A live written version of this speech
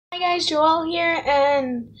guys, Joel here,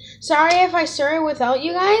 and sorry if I started without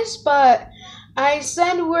you guys, but I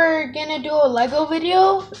said we're gonna do a Lego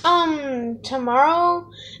video tomorrow.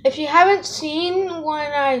 If you haven't seen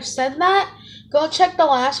when I said that, go check the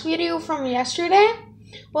last video from yesterday.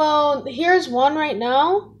 Well, here's one right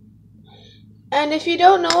now. And if you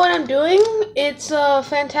don't know what I'm doing, it's a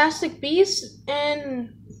Fantastic Beast,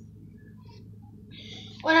 and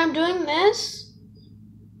when I'm doing this,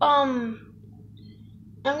 I'm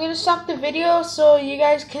gonna stop the video so you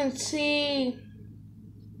guys can see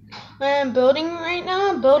what I'm building right now.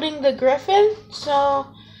 I'm building the Griffin, so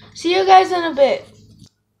see you guys in a bit.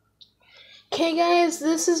 Okay guys,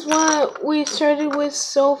 this is what we started with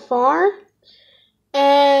so far,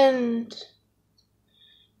 and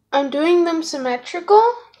I'm doing them symmetrical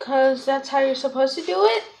because that's how you're supposed to do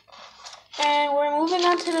it. And we're moving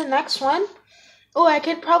on to the next one. Oh, I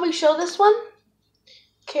could probably show this one.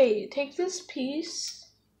 Okay, you take this piece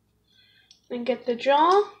and get the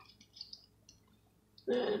jaw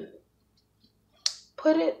and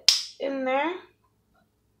put it in there.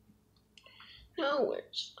 Now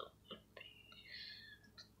where's the piece?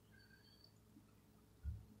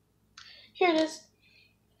 Here it is.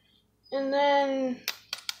 And then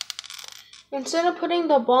instead of putting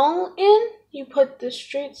the ball in, you put the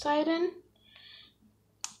straight side in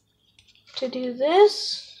to do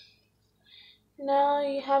this. Now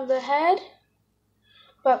you have the head,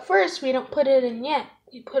 but first we don't put it in yet.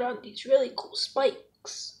 We put on these really cool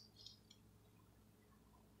spikes.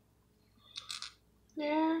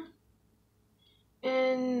 There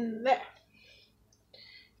and there.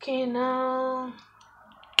 Okay, now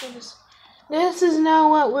this is now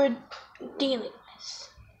what we're dealing with.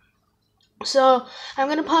 So I'm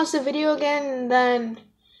gonna pause the video again and then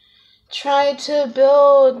try to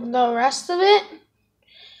build the rest of it,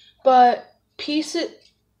 but piece it.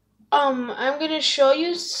 I'm gonna show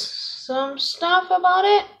you some stuff about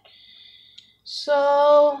it.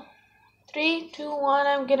 So 3, 2, 1,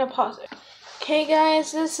 I'm gonna pause it. Okay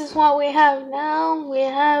guys, this is what we have now. We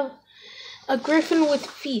have a griffin with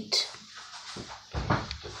feet.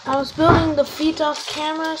 I was building the feet off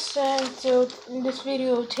camera, so this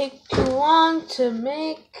video will take too long to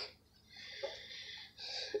make,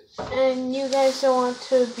 and you guys don't want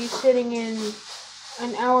to be sitting in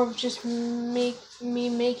an hour of just me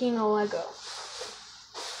making a Lego.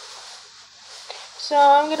 So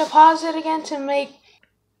I'm gonna pause it again to make.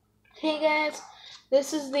 Hey guys,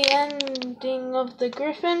 this is the ending of the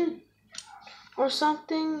Griffin or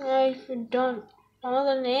something. I don't know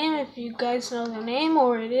the name. If you guys know the name,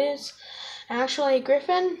 or it is actually a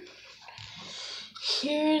Griffin.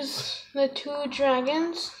 Here's the 2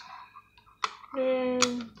 dragons. They're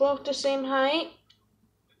both the same height.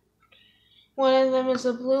 One of them is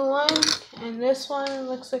a blue one, and this one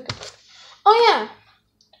looks like a... Oh yeah!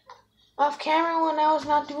 Off camera, when I was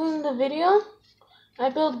not doing the video, I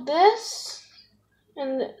built this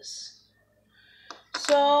and this.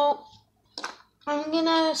 So I'm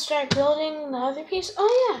gonna start building the other piece.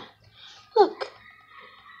 Oh yeah! Look!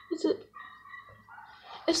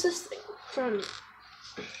 It's this thing from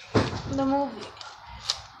the movie.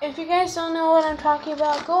 If you guys don't know what I'm talking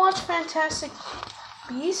about, go watch Fantastic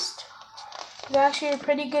Beast. It's actually a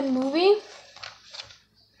pretty good movie.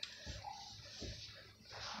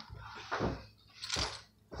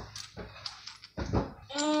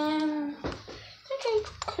 And I think I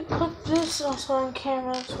could put this also on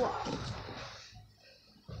camera as well.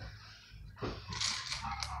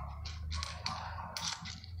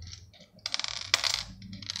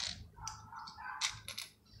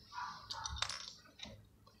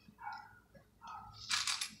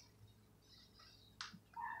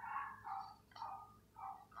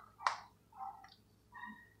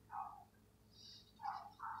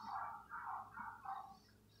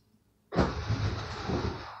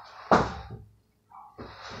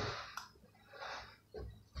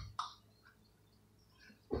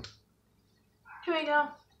 Here we go.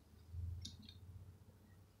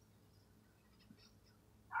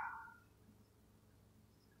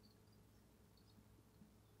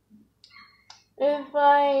 If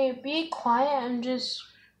I be quiet, I'm just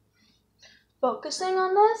focusing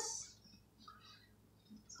on this,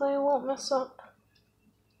 so I won't mess up.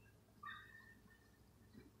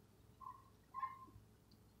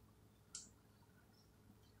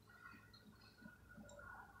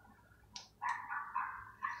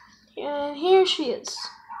 And here she is.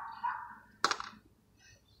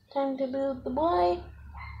 Time to build the boy.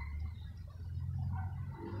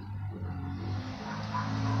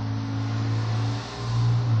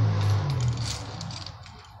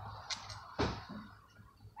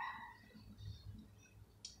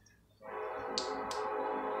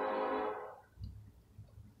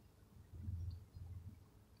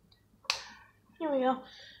 we go.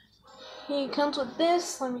 He comes with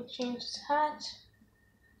this. Let me change his hat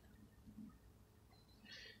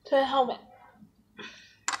to a helmet.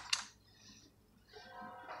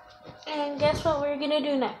 And guess what we're gonna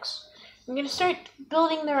do next? We're gonna start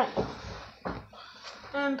building the ramp.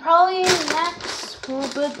 And probably next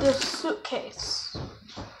we'll build the suitcase.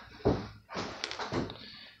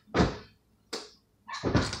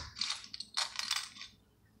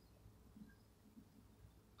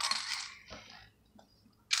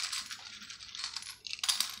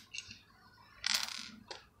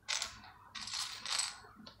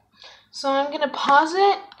 So I'm gonna pause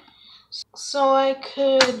it so I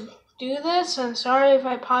could do this. And sorry if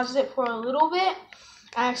I paused it for a little bit.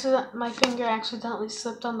 My finger accidentally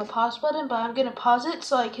slipped on the pause button, but I'm gonna pause it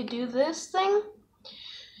so I could do this thing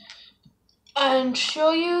and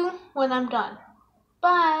show you when I'm done.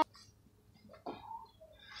 Bye.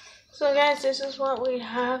 So guys, this is what we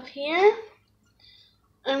have here.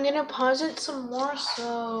 I'm gonna pause it some more,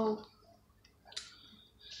 so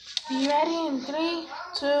be ready in 3,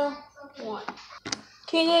 2, 1.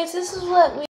 Okay guys, this is what we